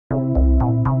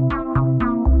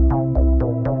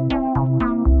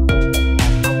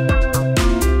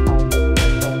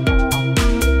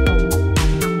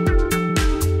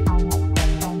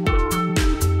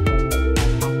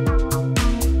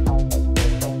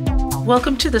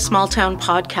Welcome to the Small Town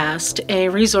Podcast, a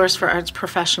resource for arts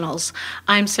professionals.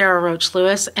 I'm Sara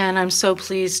Roach-Lewis, and I'm so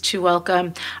pleased to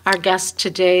welcome our guest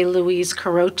today, Louise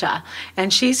Carota.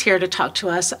 And she's here to talk to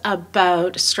us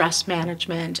about stress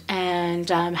management and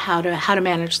how to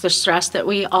manage the stress that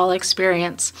we all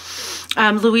experience.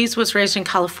 Louise was raised in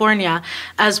California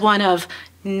as one of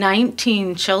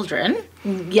 19 children.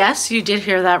 Yes, you did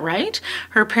hear that right.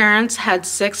 Her parents had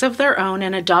 6 of their own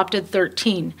and adopted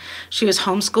 13. She was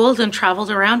homeschooled and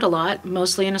traveled around a lot,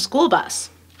 mostly in a school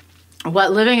bus.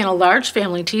 What living in a large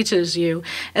family teaches you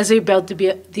is about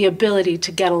the ability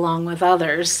to get along with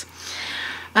others.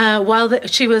 While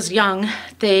she was young,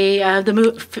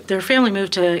 their family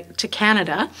moved to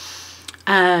Canada,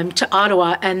 to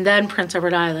Ottawa and then Prince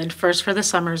Edward Island, first for the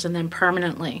summers and then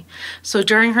permanently. So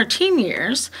during her teen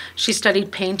years, she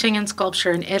studied painting and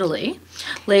sculpture in Italy.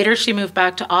 Later, she moved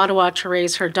back to Ottawa to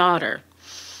raise her daughter.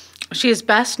 She is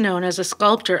best known as a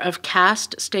sculptor of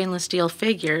cast stainless steel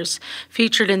figures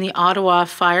featured in the Ottawa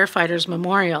Firefighters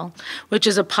Memorial, which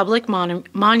is a public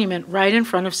monument right in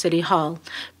front of City Hall.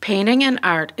 Painting and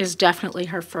art is definitely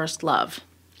her first love.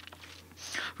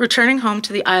 Returning home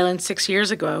to the island 6 years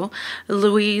ago,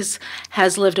 Louise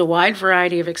has lived a wide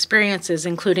variety of experiences,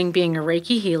 including being a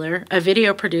Reiki healer, a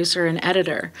video producer, and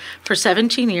editor. For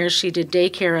 17 years, she did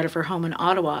daycare out of her home in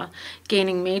Ottawa,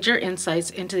 gaining major insights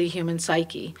into the human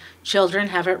psyche. Children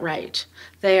have it right.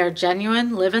 They are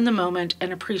genuine, live in the moment,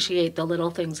 and appreciate the little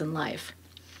things in life.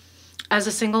 As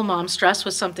a single mom, stress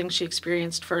was something she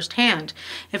experienced firsthand.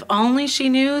 If only she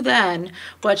knew then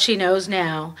what she knows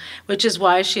now, which is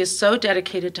why she is so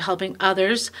dedicated to helping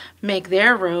others make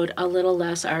their road a little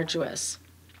less arduous.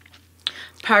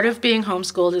 Part of being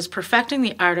homeschooled is perfecting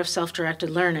the art of self-directed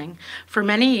learning. For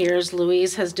many years,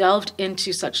 Louise has delved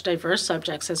into such diverse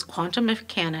subjects as quantum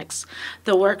mechanics,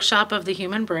 the workshop of the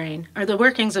human brain, or the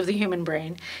workings of the human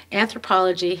brain,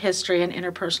 anthropology, history, and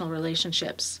interpersonal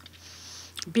relationships.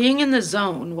 Being in the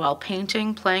zone while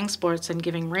painting, playing sports, and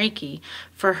giving Reiki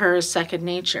for her is second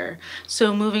nature,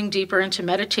 so moving deeper into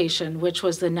meditation, which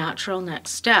was the natural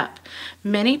next step.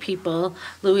 Many people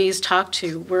Louise talked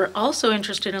to were also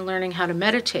interested in learning how to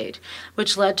meditate,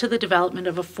 which led to the development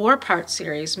of a 4-part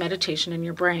series, Meditation in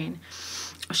Your Brain.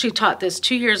 She taught this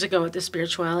 2 years ago at the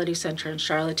Spirituality Center in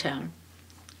Charlottetown.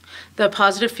 The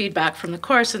positive feedback from the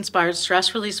course inspired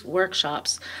stress release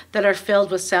workshops that are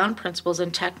filled with sound principles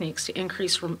and techniques to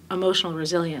increase emotional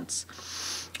resilience.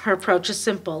 Her approach is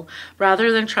simple.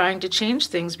 Rather than trying to change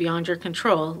things beyond your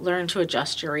control, learn to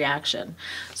adjust your reaction.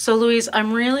 So Louise,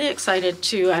 I'm really excited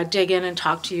to dig in and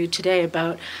talk to you today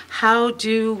about how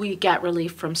do we get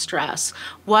relief from stress?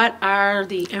 What are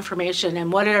the information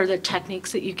and what are the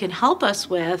techniques that you can help us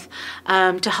with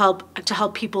to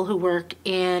help people who work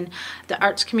in the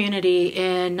arts community,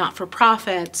 in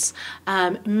not-for-profits,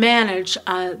 manage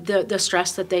the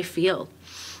stress that they feel?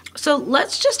 So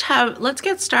let's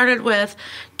get started with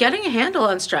getting a handle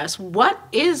on stress. What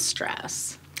is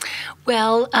stress?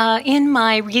 Well, in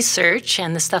my research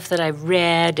and the stuff that I've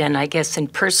read and I guess in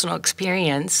personal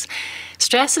experience,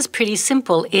 stress is pretty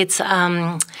simple. It's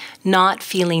not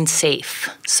feeling safe.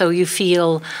 So you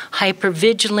feel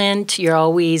hypervigilant, you're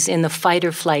always in the fight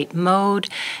or flight mode,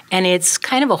 and it's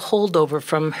kind of a holdover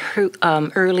from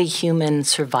early human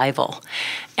survival.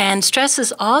 And stress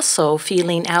is also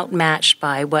feeling outmatched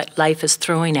by what life is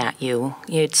throwing at you.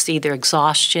 It's either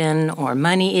exhaustion or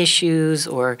money issues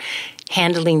or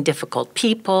handling difficult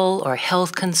people or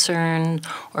health concern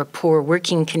or poor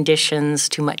working conditions,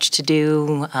 too much to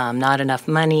do, not enough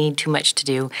money, too much to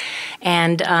do.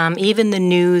 And even the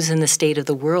news and the state of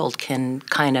the world can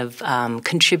kind of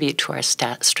contribute to our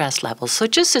stress levels. So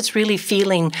it's really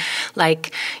feeling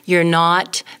like you're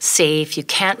not safe, you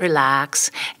can't relax,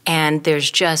 and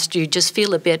you just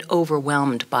feel a bit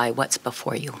overwhelmed by what's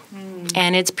before you.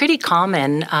 And it's pretty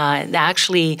common.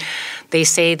 Actually, they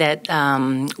say that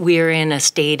we're in a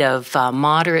state of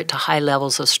moderate to high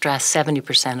levels of stress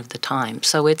 70% of the time.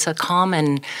 So it's a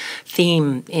common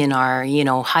theme in our,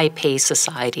 high-paced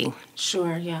society.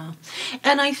 Sure, yeah.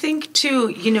 And I think,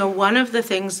 too, one of the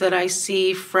things that I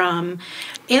see from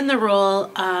in the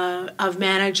role of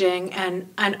managing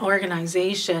an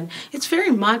organization, it's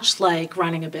very much like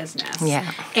running a business.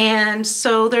 Yeah. And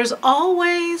so there's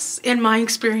always, in my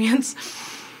experience,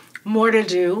 more to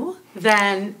do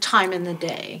than time in the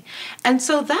day. And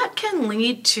so that can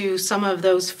lead to some of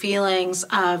those feelings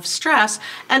of stress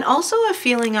and also a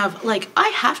feeling of like, I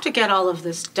have to get all of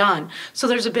this done. So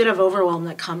there's a bit of overwhelm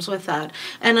that comes with that.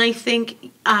 And I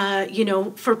think,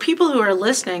 for people who are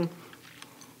listening,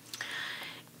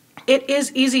 it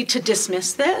is easy to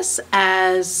dismiss this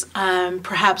as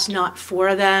perhaps not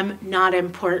for them, not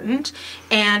important.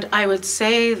 And I would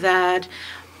say that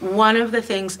one of the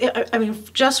things, I mean,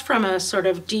 just from a sort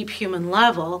of deep human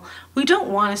level, we don't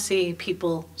want to see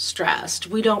people stressed.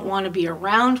 We don't want to be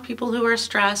around people who are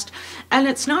stressed. And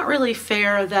it's not really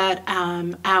fair that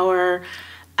our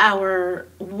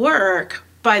work,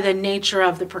 by the nature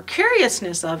of the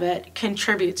precariousness of it,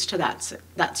 contributes to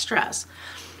that stress.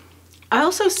 I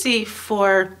also see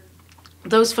for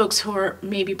those folks who are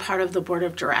maybe part of the board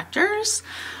of directors,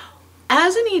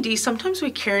 as an ED, sometimes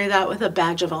we carry that with a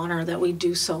badge of honor that we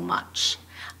do so much.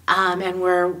 And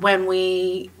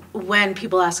when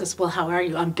people ask us, well, how are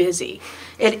you? I'm busy.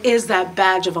 It is that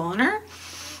badge of honor.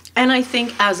 And I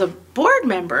think as a board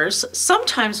members,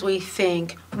 sometimes we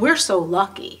think we're so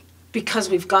lucky because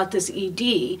we've got this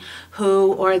ED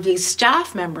or these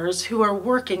staff members who are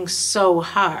working so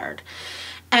hard.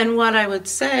 And what I would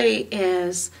say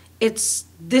is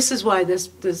this is why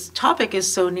this topic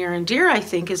is so near and dear, I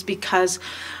think, is because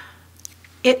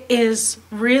it is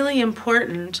really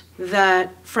important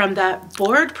that from that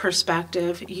board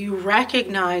perspective, you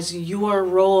recognize your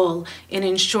role in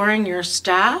ensuring your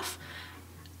staff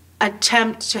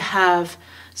attempt to have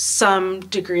some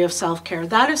degree of self-care.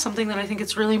 That is something that I think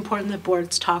it's really important that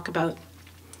boards talk about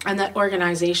and that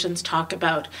organizations talk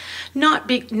about, not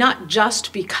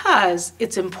just because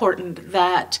it's important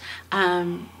that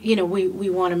we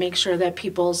want to make sure that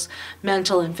people's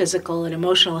mental and physical and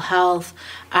emotional health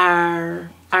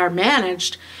are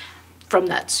managed from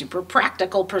that super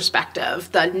practical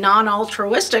perspective, the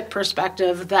non-altruistic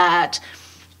perspective that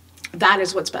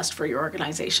is what's best for your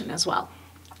organization as well.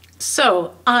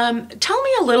 So tell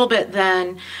me a little bit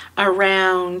then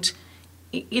around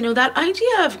that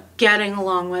idea of getting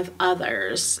along with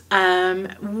others.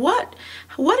 What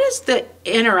is the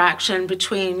interaction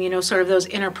between, sort of those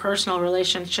interpersonal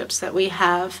relationships that we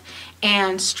have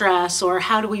and stress, or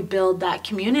how do we build that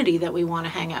community that we want to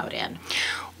hang out in?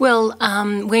 Well,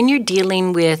 when you're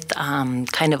dealing with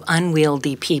kind of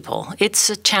unwieldy people,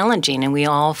 it's challenging, and we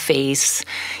all face,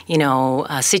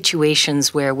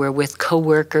 situations where we're with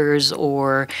coworkers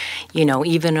or,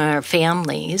 even our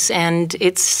families, and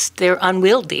they're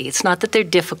unwieldy. It's not that they're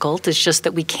difficult; it's just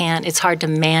that it's hard to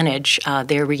manage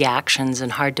their reactions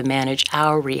and hard to manage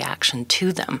our reaction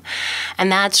to them,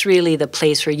 and that's really the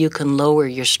place where you can lower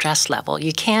your stress level.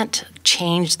 You can't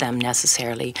change them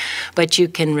necessarily, but you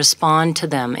can respond to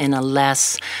them in a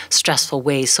less stressful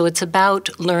way. So it's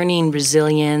about learning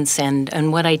resilience,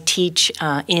 and what I teach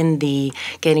in the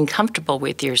Getting Comfortable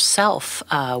with Yourself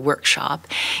workshop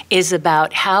is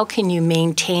about how can you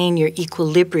maintain your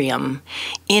equilibrium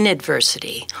in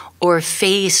adversity or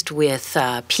faced with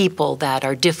people that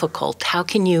are difficult. How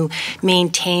can you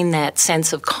maintain that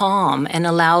sense of calm and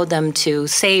allow them to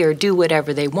say or do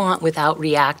whatever they want without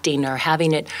reacting or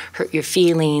having it hurt your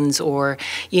feelings or,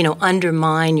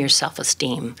 undermine your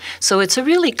self-esteem? So it's a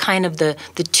really kind of the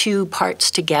two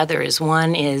parts together.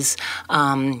 One is,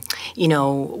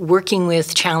 working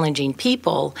with challenging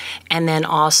people, and then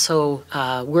also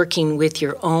working with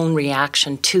your own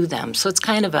reaction to them. So it's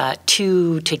kind of a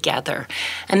two together.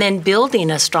 And then building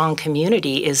a strong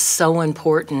community is so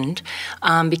important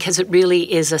because it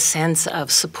really is a sense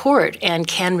of support and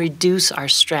can reduce our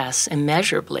stress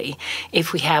immeasurably.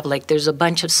 If we have, there's a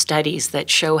bunch of studies that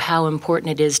show how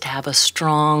important it is to have a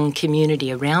strong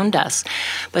community around us.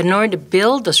 But in order to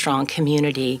build a strong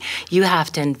community, you have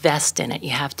to invest in it. You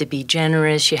have to be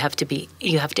generous. You have to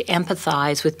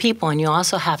empathize with people, and you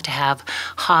also have to have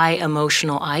high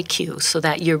emotional IQ so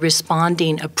that you're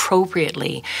responding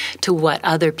appropriately to what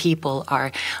other people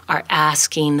are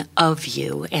asking of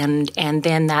you, and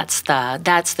then that's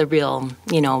the real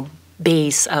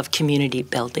base of community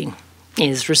building,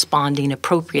 is responding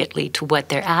appropriately to what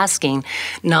they're asking,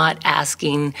 not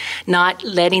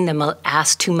letting them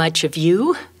ask too much of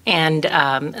you. And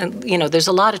there's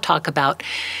a lot of talk about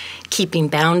keeping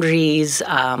boundaries,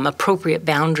 appropriate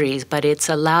boundaries, but it's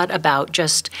a lot about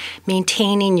just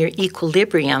maintaining your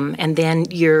equilibrium, and then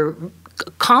you're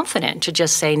confident to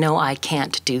just say, no, I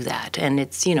can't do that. And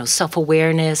it's,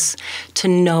 self-awareness, to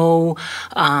know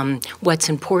what's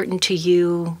important to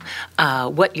you,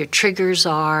 what your triggers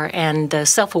are. And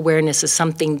self-awareness is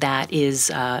something that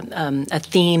is a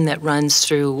theme that runs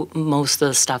through most of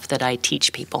the stuff that I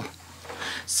teach people.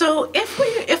 So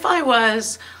if I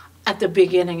was at the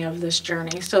beginning of this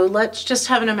journey, so let's just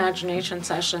have an imagination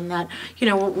session that,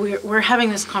 we're having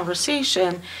this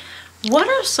conversation. What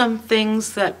are some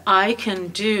things that I can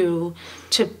do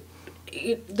to,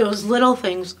 those little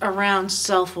things around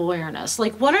self-awareness?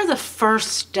 What are the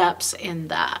first steps in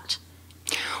that?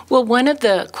 Well, one of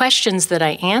the questions that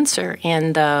I answer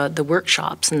in the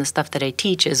workshops and the stuff that I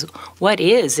teach is, what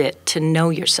is it to know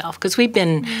yourself? Because we've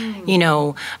been,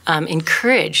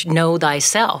 encouraged, know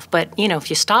thyself. But, if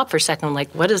you stop for a second, like,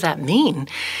 what does that mean?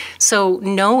 So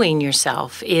knowing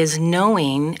yourself is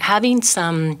having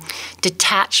some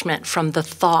detachment from the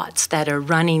thoughts that are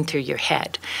running through your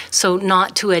head. So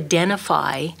not to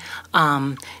identify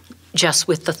just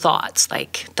with the thoughts.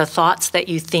 Like, the thoughts that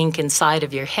you think inside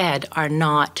of your head are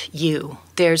not you.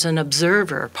 There's an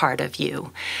observer part of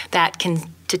you that can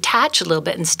detach a little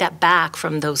bit and step back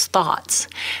from those thoughts.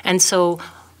 And so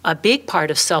a big part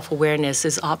of self-awareness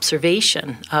is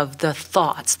observation of the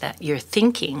thoughts that you're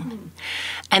thinking.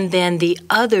 And then the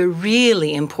other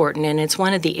really important, and it's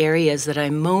one of the areas that I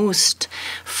most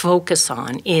focus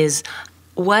on, is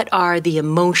what are the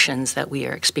emotions that we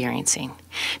are experiencing?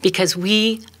 Because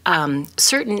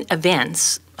certain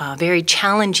events, very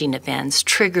challenging events,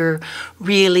 trigger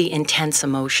really intense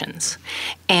emotions.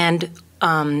 And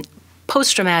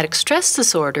post-traumatic stress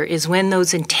disorder is when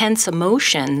those intense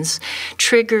emotions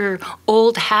trigger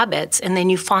old habits, and then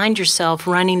you find yourself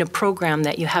running a program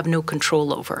that you have no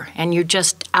control over, and you're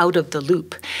just out of the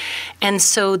loop. And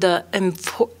so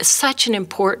such an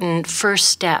important first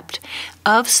step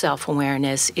of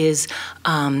self-awareness is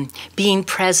being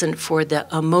present for the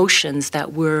emotions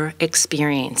that we're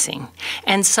experiencing.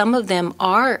 And some of them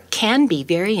can be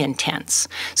very intense.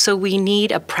 So we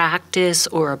need a practice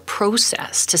or a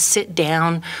process to sit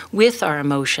down with our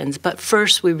emotions. But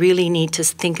first, we really need to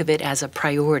think of it as a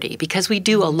priority, because we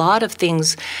do a lot of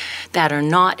things that are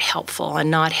not helpful and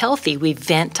not healthy. We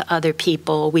vent to other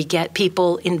people. We get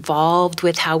people involved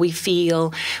with how we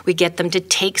feel. We get them to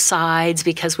take sides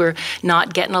because we're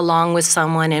not getting along with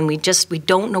someone, and we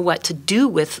don't know what to do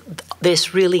with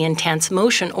this really intense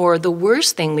emotion. Or the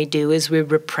worst thing we do is we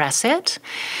repress it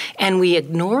and we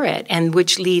ignore it, and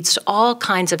which leads to all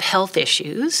kinds of health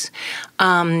issues.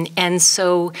 And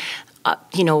so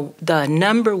the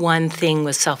number one thing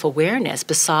with self-awareness,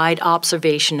 beside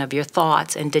observation of your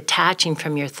thoughts and detaching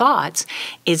from your thoughts,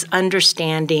 is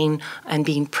understanding and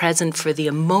being present for the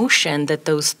emotion that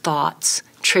those thoughts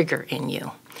trigger in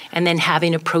you. And then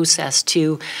having a process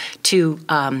to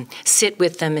sit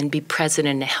with them and be present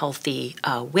in a healthy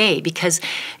way. Because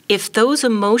if those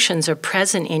emotions are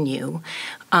present in you,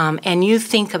 and you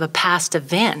think of a past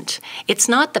event, it's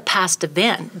not the past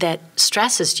event that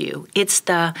stresses you. It's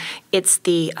the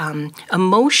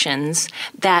emotions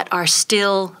that are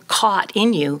still caught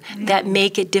in you that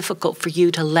make it difficult for you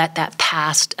to let that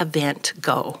past event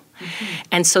go.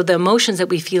 And so the emotions that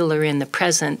we feel are in the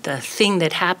present. The thing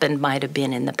that happened might have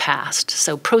been in the past.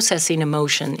 So processing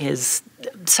emotion is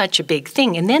such a big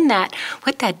thing. And then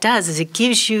what that does is it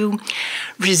gives you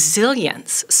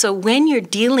resilience. So when you're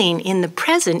dealing in the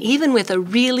present, even with a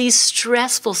really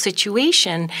stressful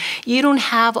situation, you don't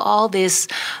have all this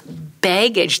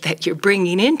baggage that you're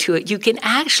bringing into it. You can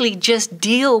actually just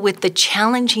deal with the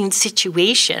challenging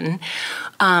situation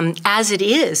as it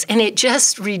is, and it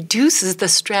just reduces the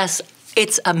stress.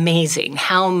 It's amazing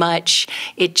how much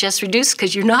it just reduces,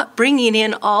 because you're not bringing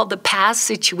in all the past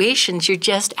situations. You're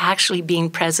just actually being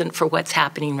present for what's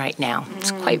happening right now. It's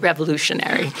quite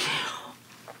revolutionary.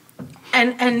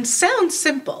 And sounds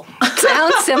simple.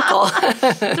 Sounds simple.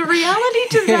 The reality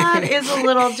to that is a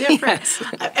little different. Yes.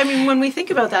 I mean, when we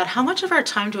think about that, how much of our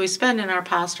time do we spend in our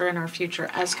past or in our future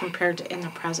as compared to in the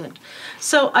present?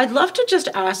 So I'd love to just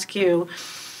ask you,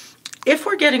 if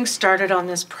we're getting started on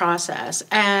this process,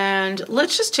 and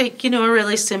let's just take, a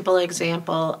really simple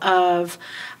example of,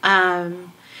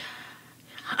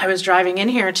 I was driving in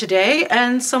here today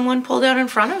and someone pulled out in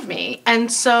front of me. And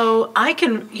so I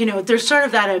can, there's sort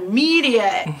of that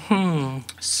immediate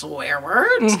swear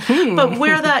words, but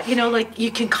where that,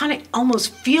 you can kind of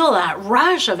almost feel that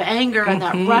rush of anger and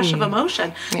that rush of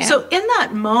emotion. Yeah. So in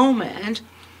that moment,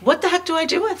 what the heck do I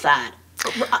do with that?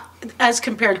 As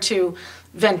compared to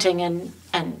venting and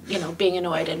being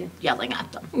annoyed and yelling at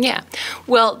them. Yeah.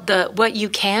 Well, what you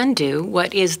can do,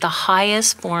 what is the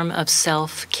highest form of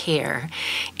self-care,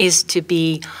 is to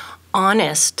be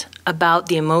honest about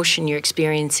the emotion you're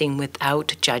experiencing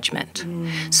without judgment.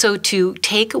 So to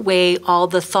take away all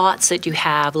the thoughts that you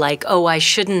have, like, oh, I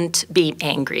shouldn't be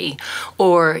angry,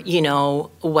 or,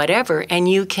 whatever, and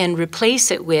you can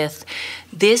replace it with,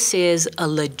 this is a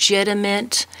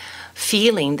legitimate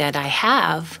feeling that I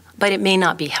have, but it may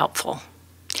not be helpful.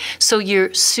 So So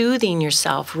you're soothing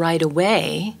yourself right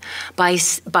away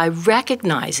by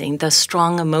recognizing the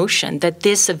strong emotion that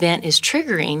this event is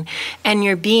triggering, and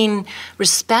you're being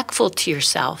respectful to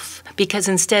yourself, because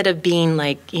instead of being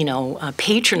like,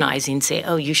 patronizing, say,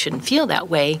 oh, you shouldn't feel that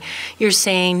way, you're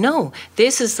saying, no,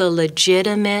 this is a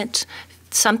legitimate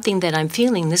something that I'm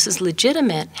feeling. This is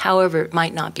legitimate, however, it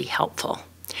might not be helpful.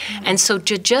 Mm-hmm. And so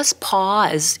to just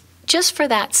pause just for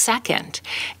that second,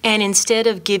 and instead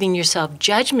of giving yourself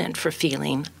judgment for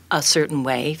feeling a certain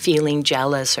way, feeling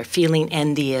jealous or feeling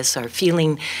envious or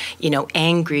feeling,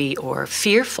 angry or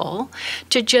fearful,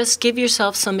 to just give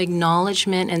yourself some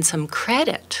acknowledgement and some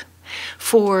credit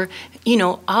for,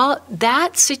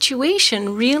 that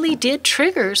situation really did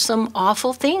trigger some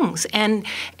awful things. And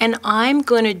I'm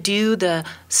going to do the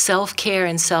self-care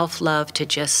and self-love to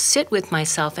just sit with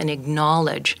myself and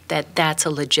acknowledge that that's a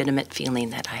legitimate feeling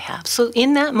that I have. So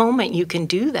in that moment, you can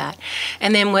do that.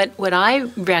 And then what I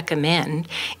recommend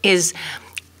is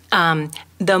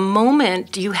the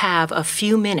moment you have a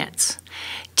few minutes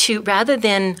to, rather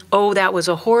than, oh, that was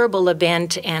a horrible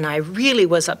event and I really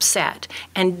was upset,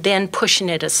 and then pushing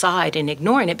it aside and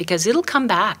ignoring it, because it'll come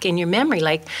back in your memory.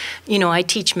 Like, I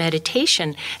teach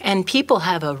meditation, and people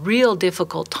have a real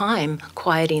difficult time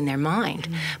quieting their mind.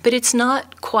 Mm-hmm. But it's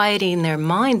not quieting their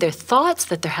mind, their thoughts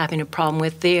that they're having a problem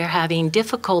with. They're having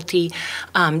difficulty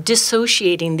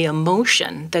dissociating the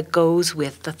emotion that goes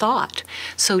with the thought.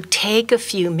 So take a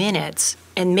few minutes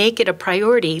and make it a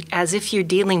priority, as if you're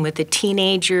dealing with a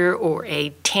teenager or a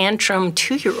tantrum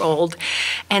 2-year-old,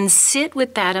 and sit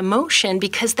with that emotion,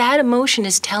 because that emotion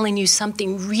is telling you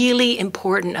something really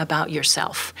important about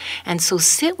yourself. And so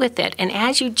sit with it. And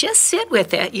as you just sit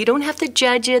with it, you don't have to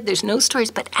judge it, there's no stories,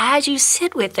 but as you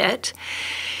sit with it,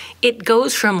 it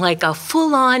goes from like a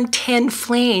full-on 10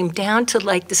 flame down to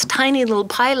like this tiny little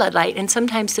pilot light, and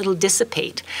sometimes it'll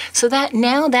dissipate. So that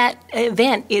now that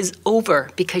event is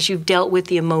over because you've dealt with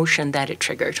the emotion that it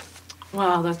triggered.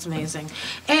 Wow, that's amazing.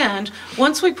 And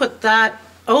once we put that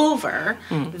over,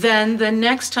 then the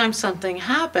next time something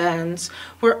happens,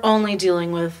 we're only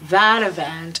dealing with that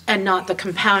event and not the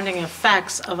compounding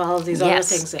effects of all of these other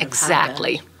things that have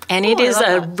exactly. happened. And it is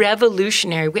a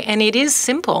revolutionary way, and it is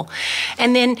simple.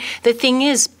 And then the thing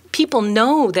is, people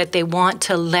know that they want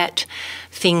to let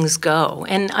things go.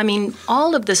 And I mean,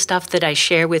 all of the stuff that I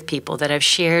share with people, that I've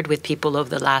shared with people over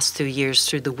the last 2 years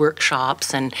through the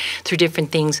workshops and through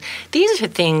different things, these are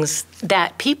things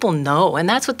that people know, and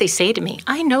that's what they say to me.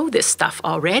 I know this stuff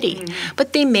already,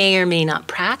 but they may or may not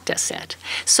practice it.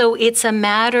 So it's a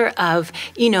matter of,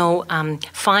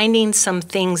 finding some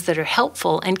things that are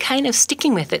helpful and kind of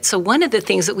sticking with it. So one of the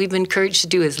things that we've been encouraged to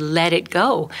do is let it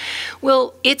go.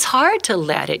 Well, it's hard to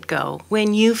let it go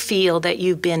when you feel that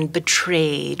you've been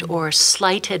betrayed or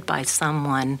slighted by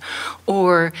someone,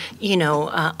 or,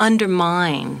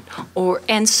 undermined,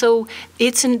 and so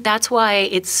that's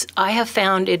why I have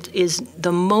found it is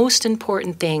the most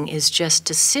important thing is just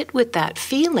to sit with that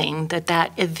feeling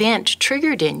that event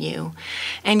triggered in you,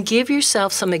 and give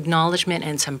yourself some acknowledgement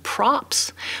and some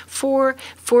props for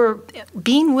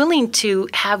being willing to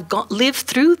have lived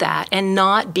through that and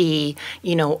not be,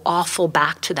 awful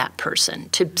back to that person,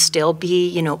 to still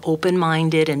be,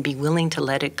 open-minded and be willing to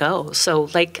let it go. So,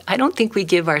 I don't think we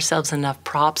give ourselves enough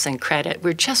props and credit.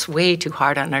 We're just way too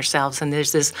hard on ourselves, and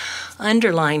there's this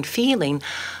underlying feeling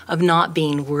of not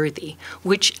being worthy,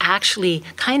 which actually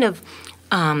kind of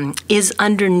is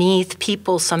underneath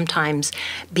people sometimes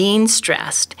being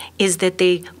stressed, is that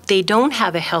they don't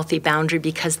have a healthy boundary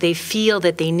because they feel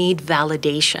that they need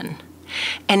validation.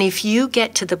 And if you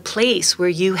get to the place where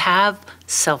you have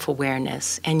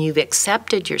self-awareness and you've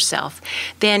accepted yourself,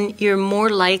 then you're more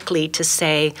likely to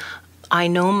say, I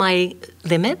know my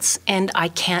limits and I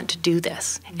can't do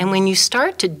this. And when you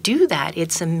start to do that,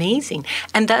 it's amazing.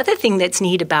 And the other thing that's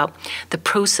neat about the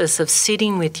process of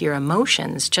sitting with your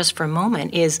emotions, just for a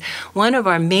moment, is one of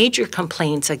our major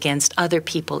complaints against other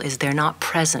people is they're not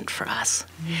present for us.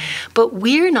 But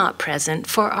we're not present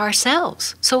for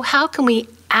ourselves. So how can we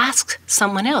ask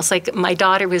someone else? Like my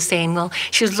daughter was saying, well,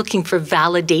 she was looking for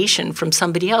validation from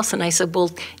somebody else. And I said,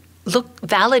 well,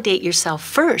 validate yourself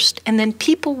first, and then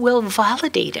people will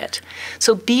validate it.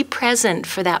 So be present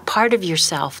for that part of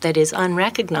yourself that is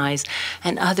unrecognized,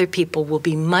 and other people will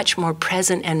be much more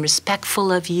present and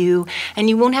respectful of you, and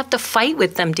you won't have to fight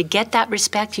with them to get that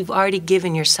respect. You've already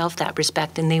given yourself that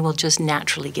respect, and they will just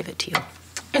naturally give it to you.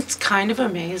 It's kind of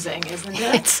amazing, isn't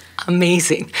it? It's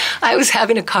amazing. I was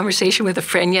having a conversation with a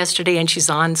friend yesterday, and she's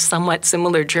on somewhat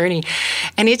similar journey.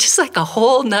 And it's just like a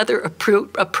whole nother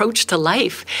approach to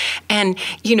life. And,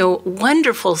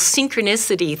 wonderful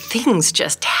synchronicity, things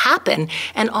just happen.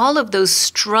 And all of those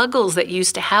struggles that you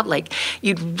used to have, like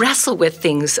you'd wrestle with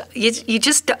things.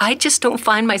 I just don't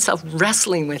find myself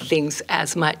wrestling with things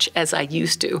as much as I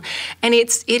used to. And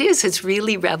it's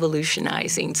really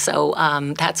revolutionizing. So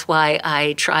that's why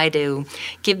I try to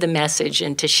give the message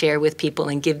and to share with people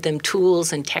and give them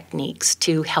tools and techniques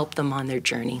to help them on their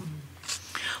journey.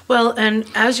 Well, and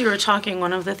as you were talking,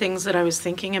 one of the things that I was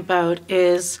thinking about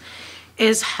is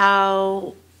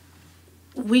how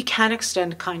we can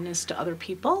extend kindness to other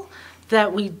people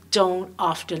that we don't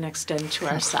often extend to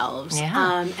ourselves.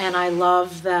 Yeah. And I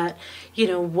love that,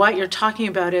 what you're talking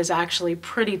about is actually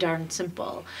pretty darn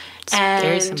simple. It's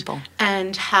very simple.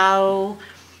 And how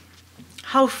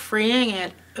freeing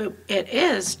it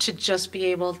is to just be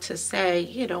able to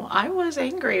say, I was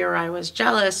angry, or I was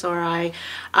jealous, or I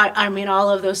mean, all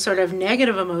of those sort of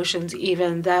negative emotions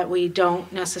even that we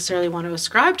don't necessarily want to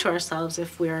ascribe to ourselves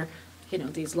if we're,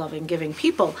 these loving, giving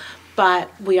people. But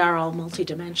we are all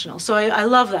multidimensional. So I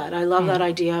love that. I love that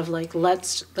idea of like,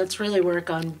 let's really work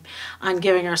on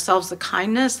giving ourselves the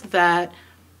kindness that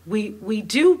we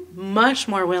do much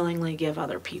more willingly give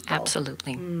other people.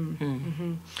 Absolutely.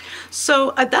 Mm-hmm.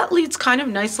 So that leads kind of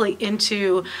nicely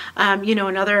into,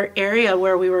 another area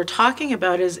where we were talking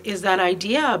about is that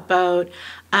idea about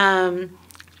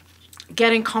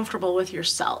getting comfortable with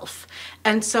yourself.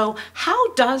 And so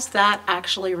how does that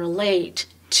actually relate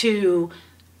to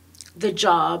the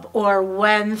job, or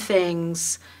when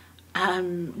things,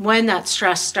 when that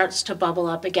stress starts to bubble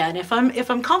up again? If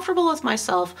I'm comfortable with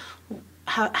myself,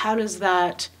 how does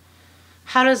that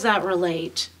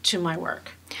relate to my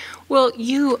work? Well,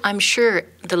 I'm sure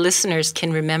the listeners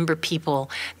can remember people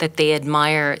that they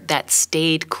admire that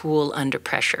stayed cool under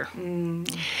pressure.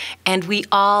 And we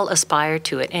all aspire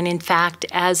to it. And in fact,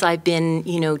 as I've been,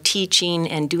 teaching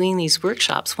and doing these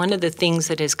workshops, one of the things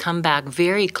that has come back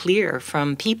very clear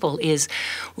from people is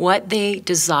what they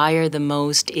desire the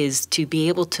most is to be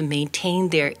able to maintain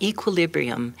their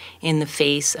equilibrium in the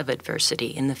face of adversity,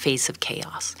 in the face of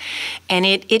chaos. And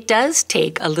it does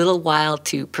take a little while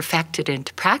to perfect it and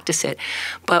to practice it.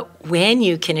 But when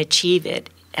you can achieve it,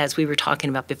 as we were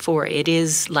talking about before, it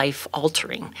is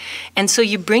life-altering. And so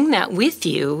you bring that with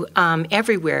you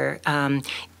everywhere,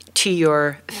 to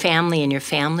your family and your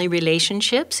family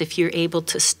relationships, if you're able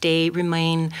to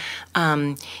remain,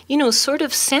 sort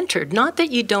of centered. Not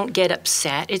that you don't get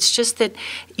upset, it's just that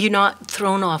you're not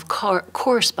thrown off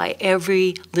course by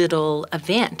every little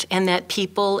event, and that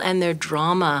people and their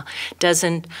drama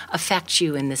doesn't affect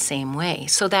you in the same way.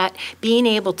 So that being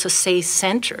able to stay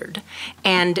centered,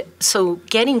 and so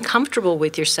getting comfortable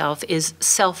with yourself is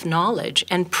self-knowledge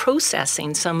and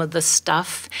processing some of the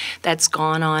stuff that's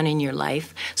gone on in your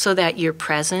life, so that you're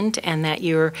present and that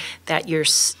you're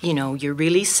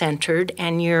really centered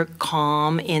and you're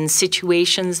calm in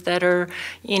situations that are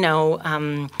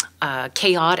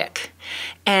chaotic.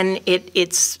 And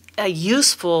it's a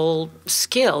useful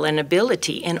skill and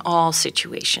ability in all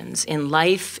situations, in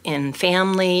life, in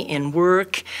family, in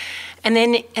work. And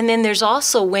then there's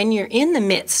also, when you're in the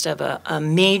midst of a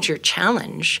major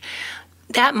challenge,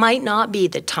 that might not be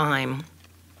the time,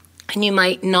 and you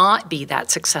might not be that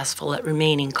successful at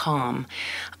remaining calm.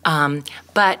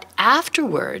 But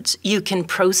afterwards, you can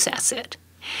process it.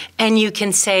 And you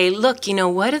can say, look,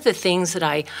 what are the things that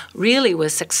I really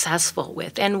was successful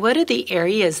with? And what are the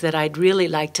areas that I'd really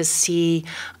like to see,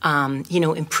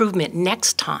 improvement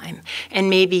next time? And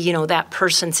maybe, that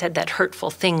person said that hurtful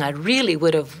thing, I really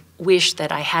would have wished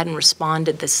that I hadn't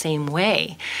responded the same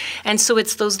way. And so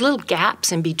it's those little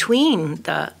gaps in between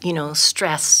the,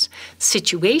 stress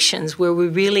situations where we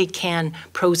really can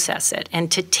process it,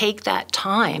 and to take that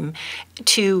time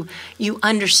you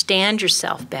understand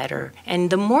yourself better.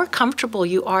 And the more comfortable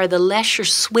you are, the less you're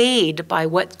swayed by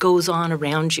what goes on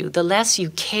around you, the less you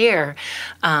care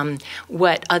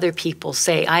what other people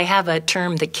say. I have a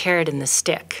term, the carrot and the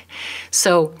stick.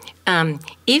 So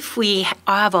if we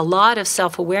have a lot of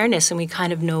self-awareness and we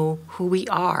kind of know who we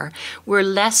are, we're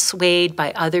less swayed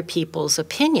by other people's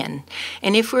opinion.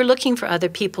 And if we're looking for other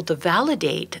people to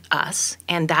validate us,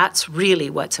 and that's really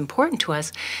what's important to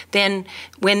us, then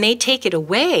when they take it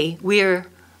away, we're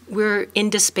in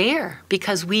despair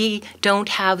because we don't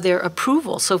have their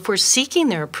approval. So if we're seeking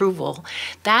their approval,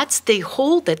 that's the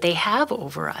hold that they have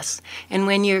over us. And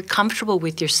when you're comfortable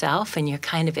with yourself and you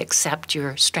kind of accept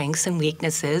your strengths and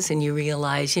weaknesses and you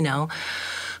realize,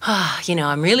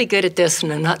 I'm really good at this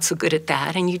and I'm not so good at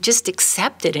that, and you just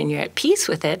accept it and you're at peace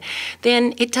with it,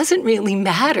 then it doesn't really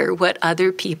matter what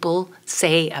other people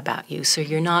say about you. So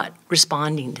you're not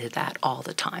responding to that all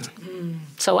the time.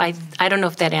 So I don't know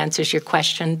if that answers your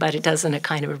question, but it does in a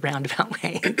kind of a roundabout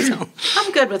way. So.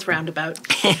 I'm good with roundabout.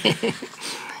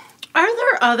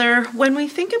 Are there when we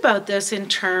think about this in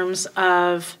terms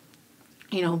of,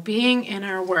 being in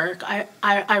our work,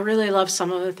 I really love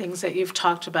some of the things that you've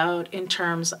talked about in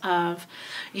terms of,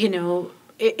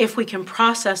 if we can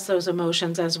process those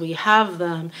emotions as we have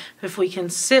them, if we can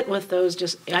sit with those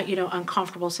just,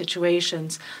 uncomfortable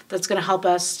situations, that's going to help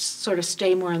us sort of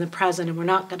stay more in the present, and we're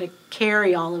not going to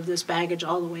carry all of this baggage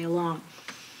all the way along.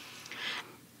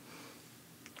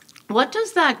 What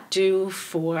does that do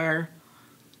for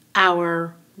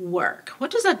our work?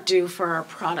 What does that do for our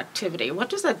productivity? What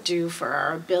does that do for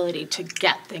our ability to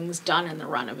get things done in the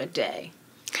run of a day?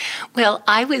 Well,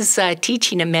 I was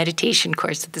teaching a meditation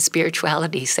course at the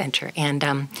Spirituality Center,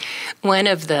 and one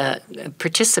of the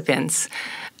participants,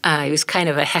 he was kind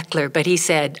of a heckler, but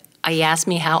he asked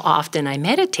me how often I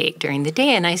meditate during the day,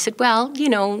 and I said, well,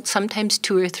 sometimes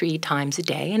 2 or 3 times a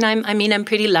day. And I'm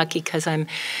pretty lucky because I'm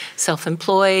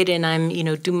self-employed and I'm,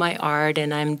 do my art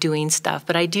and I'm doing stuff,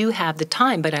 but I do have the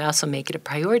time, but I also make it a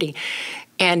priority.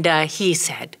 And he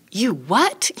said, you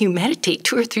what? You meditate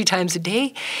 2 or 3 times a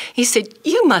day? He said,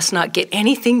 you must not get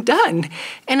anything done.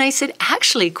 And I said,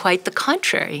 actually, quite the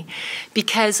contrary,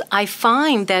 because I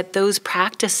find that those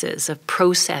practices of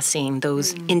processing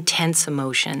those intense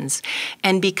emotions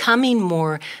and becoming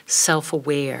more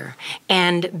self-aware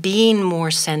and being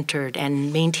more centered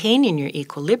and maintaining your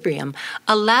equilibrium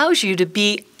allows you to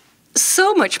be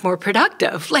so much more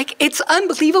productive. Like, it's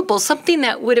unbelievable. Something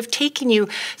that would have taken you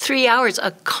 3 hours,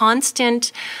 a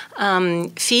constant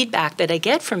feedback that I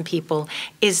get from people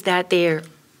is that they're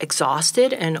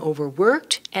exhausted and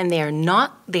overworked, and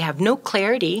they have no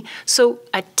clarity. So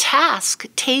a task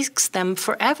takes them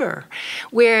forever.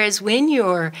 Whereas when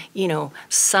you're,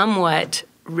 somewhat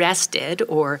rested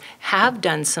or have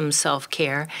done some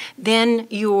self-care, then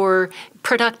your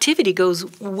productivity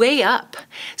goes way up.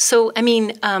 So,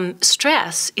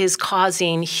 stress is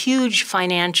causing huge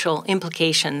financial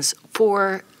implications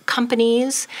for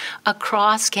companies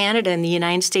across Canada and the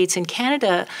United States. In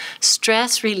Canada,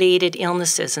 stress-related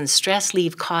illnesses and stress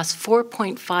leave cost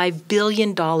 $4.5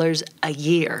 billion a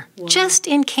year, just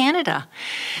in Canada.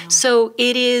 Wow. So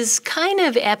it is kind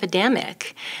of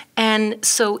epidemic. And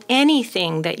so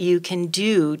anything that you can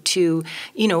do to,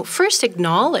 first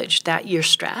acknowledge that you're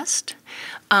stressed.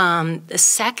 The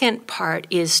second part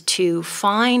is to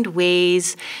find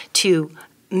ways to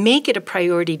make it a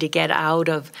priority to get out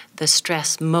of the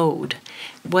stress mode.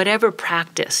 Whatever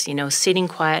practice, sitting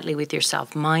quietly with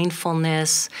yourself,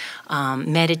 mindfulness,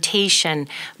 meditation,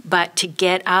 but to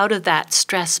get out of that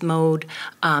stress mode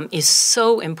is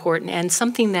so important, and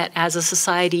something that as a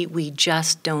society we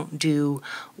just don't do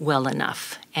well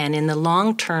enough. And in the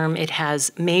long term, it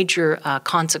has major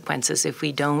consequences if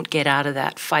we don't get out of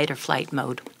that fight or flight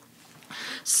mode.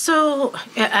 So,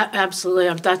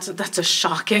 absolutely, that's a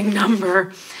shocking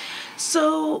number.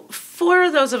 So,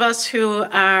 for those of us who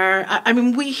are,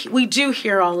 we do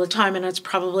hear all the time, and it's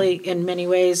probably in many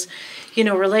ways,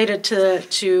 related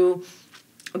to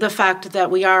the fact that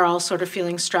we are all sort of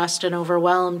feeling stressed and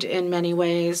overwhelmed in many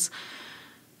ways.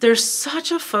 There's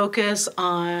such a focus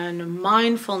on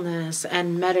mindfulness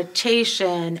and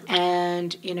meditation,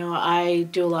 and, I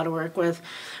do a lot of work with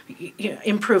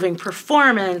improving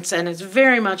performance, and it's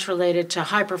very much related to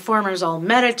high performers all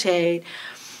meditate.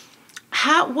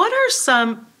 What are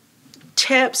some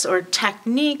tips or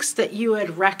techniques that you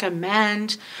would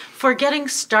recommend for getting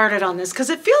started on this? Because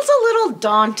it feels a little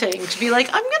daunting to be like,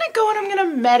 I'm going to go and I'm going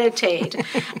to meditate. And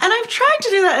I've tried to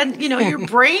do that, and, your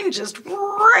brain just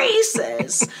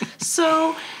races.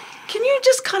 So can you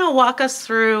just kind of walk us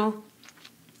through,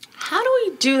 how do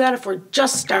we do that if we're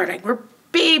just starting? We're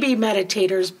baby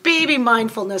meditators, baby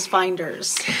mindfulness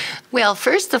finders. Well,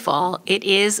 first of all, it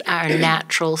is our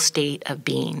natural state of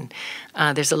being.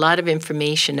 There's a lot of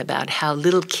information about how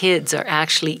little kids are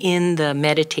actually in the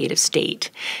meditative state.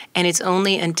 And it's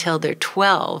only until they're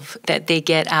 12 that they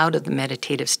get out of the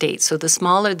meditative state. So the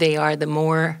smaller they are, the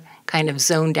more kind of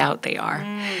zoned out they are.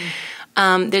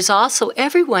 There's also,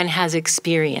 everyone has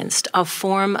experienced a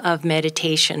form of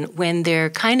meditation when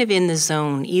they're kind of in the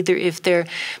zone, either if they're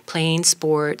playing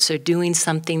sports or doing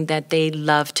something that they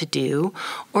love to do,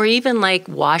 or even like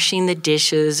washing the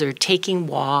dishes or taking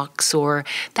walks, or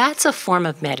that's a form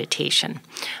of meditation.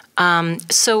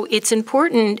 So it's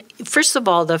important, first of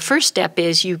all, the first step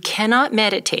is you cannot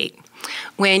meditate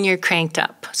when you're cranked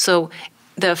up. So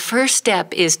the first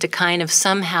step is to kind of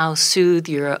somehow soothe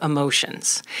your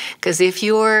emotions. Because if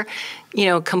you're,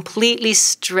 completely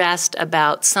stressed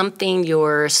about something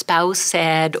your spouse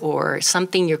said or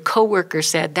something your coworker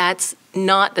said, that's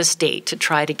not the state to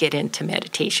try to get into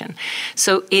meditation.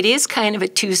 So it is kind of a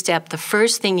two-step. The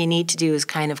first thing you need to do is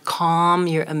kind of calm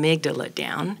your amygdala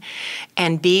down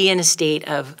and be in a state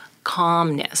of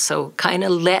calmness. So kind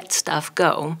of let stuff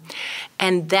go.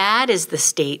 And that is the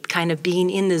state, kind of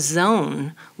being in the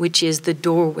zone, which is the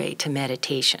doorway to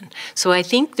meditation. So I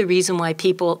think the reason why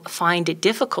people find it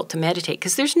difficult to meditate,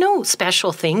 because there's no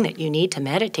special thing that you need to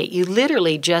meditate. You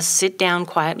literally just sit down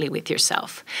quietly with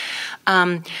yourself.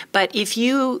 But if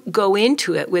you go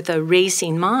into it with a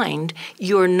racing mind,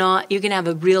 you're going to have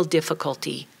a real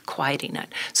difficulty quieting it.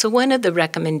 So one of the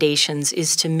recommendations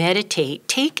is to meditate.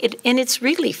 Take it, and it's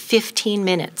really 15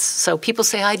 minutes. So people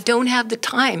say, I don't have the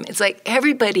time. It's like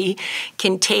everybody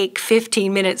can take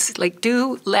 15 minutes, like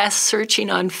do less searching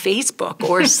on Facebook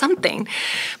or something.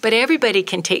 But everybody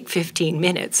can take 15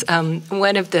 minutes.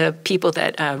 One of the people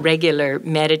that regular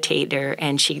meditator,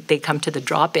 and they come to the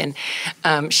drop-in,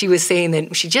 she was saying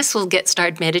that she just will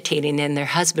start meditating and their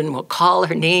husband will call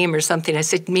her name or something. I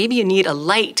said, maybe you need a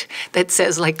light that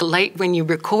says like light when you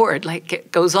record, like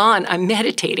it goes on, I'm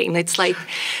meditating. It's like,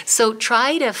 so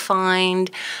try to find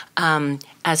a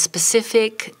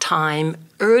specific time.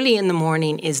 Early in the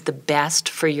morning is the best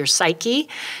for your psyche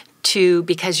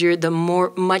because you're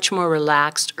much more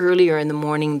relaxed earlier in the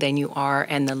morning than you are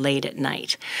and the late at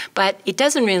night. But it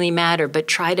doesn't really matter, but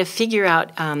try to figure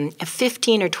out a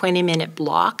 15 or 20 minute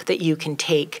block that you can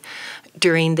take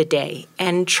during the day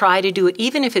and try to do it,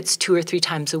 even if it's 2 or 3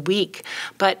 times a week,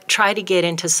 but try to get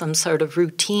into some sort of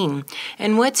routine.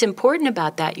 And what's important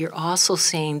about that, you're also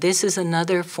saying this is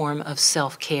another form of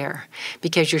self-care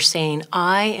because you're saying,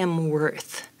 I am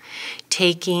worth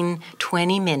taking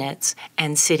 20 minutes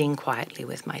and sitting quietly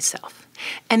with myself.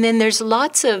 And then there's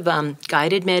lots of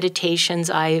guided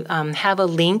meditations. I have a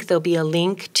link. There'll be a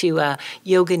link to a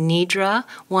Yoga Nidra,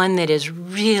 one that is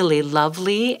really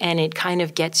lovely, and it kind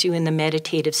of gets you in the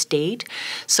meditative state.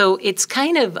 So it's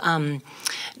kind of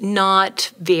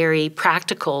not very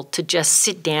practical to just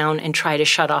sit down and try to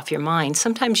shut off your mind.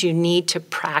 Sometimes you need to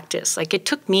practice. Like it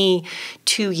took me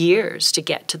 2 years to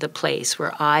get to the place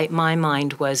where my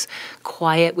mind was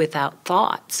quiet without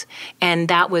thoughts. And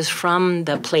that was from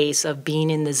the place of being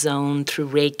in the zone through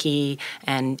Reiki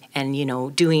and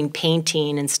doing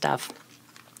painting and stuff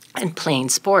and playing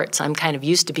sports. I'm kind of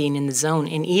used to being in the zone.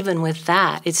 And even with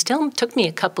that, it still took me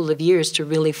a couple of years to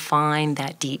really find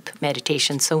that deep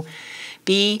meditation. So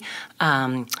be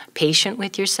patient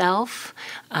with yourself.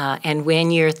 And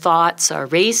when your thoughts are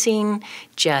racing,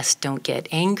 just don't get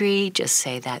angry. Just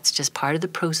say that's just part of the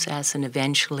process, and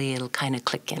eventually it'll kind of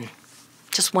click in.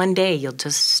 Just one day, you'll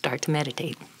just start to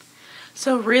meditate.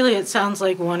 So really, it sounds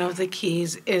like one of the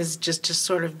keys is just to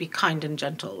sort of be kind and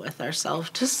gentle with ourselves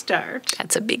to start.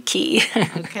 That's a big key.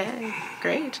 Okay,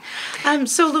 great.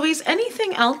 So Louise,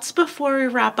 anything else before we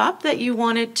wrap up that you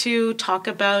wanted to talk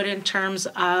about in terms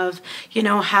of,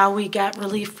 how we get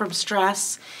relief from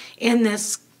stress in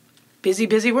this busy,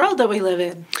 busy world that we live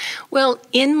in? Well,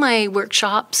 in my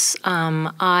workshops,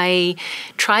 I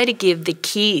try to give the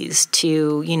keys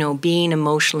to, being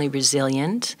emotionally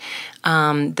resilient.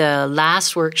 The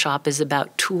last workshop is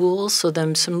about tools, so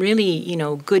there's some really,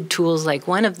 good tools. Like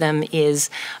one of them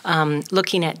is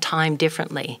looking at time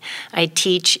differently. I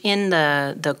teach in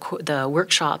the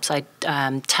workshops. I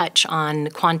touch on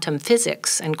quantum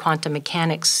physics and quantum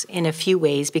mechanics in a few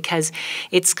ways because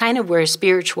it's kind of where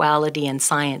spirituality and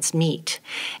science meet,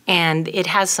 and it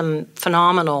has some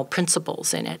phenomenal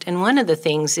principles in it. And one of the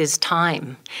things is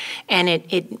time, and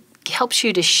it helps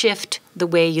you to shift the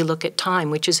way you look at time,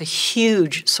 which is a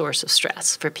huge source of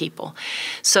stress for people.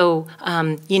 So,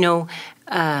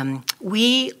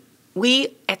 we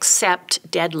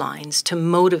accept deadlines to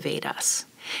motivate us.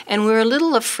 And we're a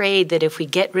little afraid that if we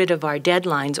get rid of our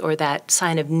deadlines or that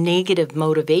sign of negative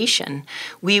motivation,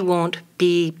 we won't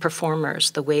be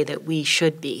performers the way that we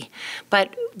should be.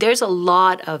 But there's a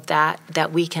lot of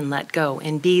that we can let go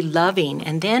and be loving.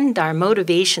 And then our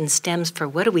motivation stems for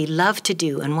what do we love to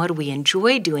do and what do we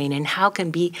enjoy doing and how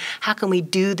can we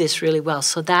do this really well.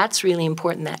 So that's really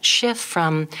important, that shift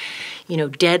from,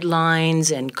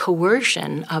 deadlines and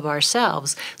coercion of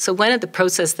ourselves. So one of the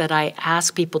processes that I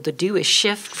ask people to do is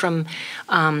shift from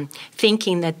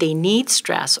thinking that they need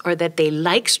stress or that they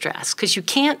like stress. Because you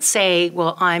can't say,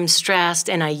 well, I'm stressed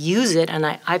and I use it. And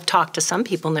I've talked to some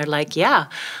people and they're like, yeah,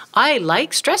 I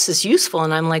like stress is useful.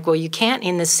 And I'm like, well, you can't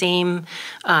in the same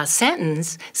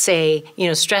sentence say,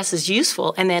 stress is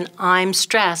useful, and then I'm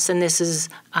stressed and this is,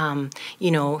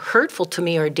 hurtful to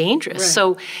me or dangerous. Right.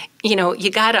 So, you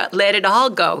got to let it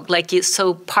all go.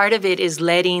 So part of it is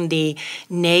letting the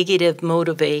negative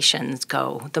motivations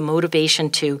go, the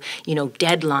motivation to,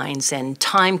 deadlines and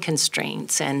time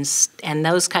constraints and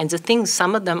those kinds of things.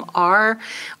 Some of them are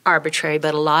arbitrary,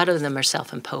 but a lot of them are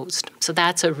self-imposed. So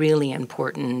that's a really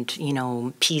important,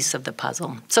 piece of the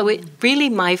puzzle. So it really,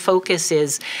 my focus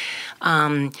is,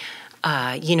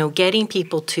 getting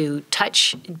people to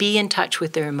be in touch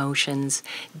with their emotions,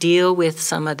 deal with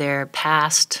some of their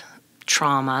past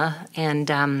trauma, and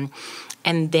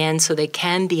then so they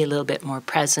can be a little bit more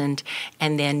present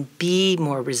and then be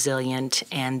more resilient,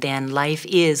 and then life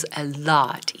is a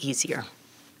lot easier.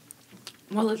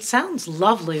 Well, it sounds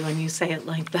lovely when you say it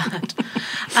like that.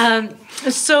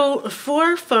 So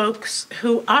for folks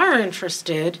who are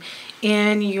interested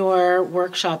in your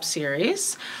workshop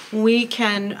series, we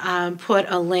can put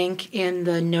a link in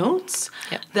the notes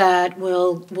that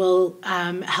will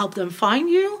help them find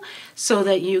you, so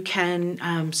that you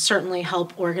can certainly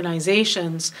help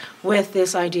organizations with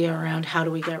this idea around how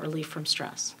do we get relief from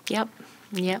stress. Yep.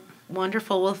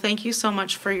 Wonderful. Well, thank you so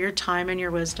much for your time and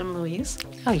your wisdom, Louise.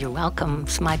 Oh, you're welcome.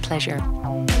 It's my pleasure.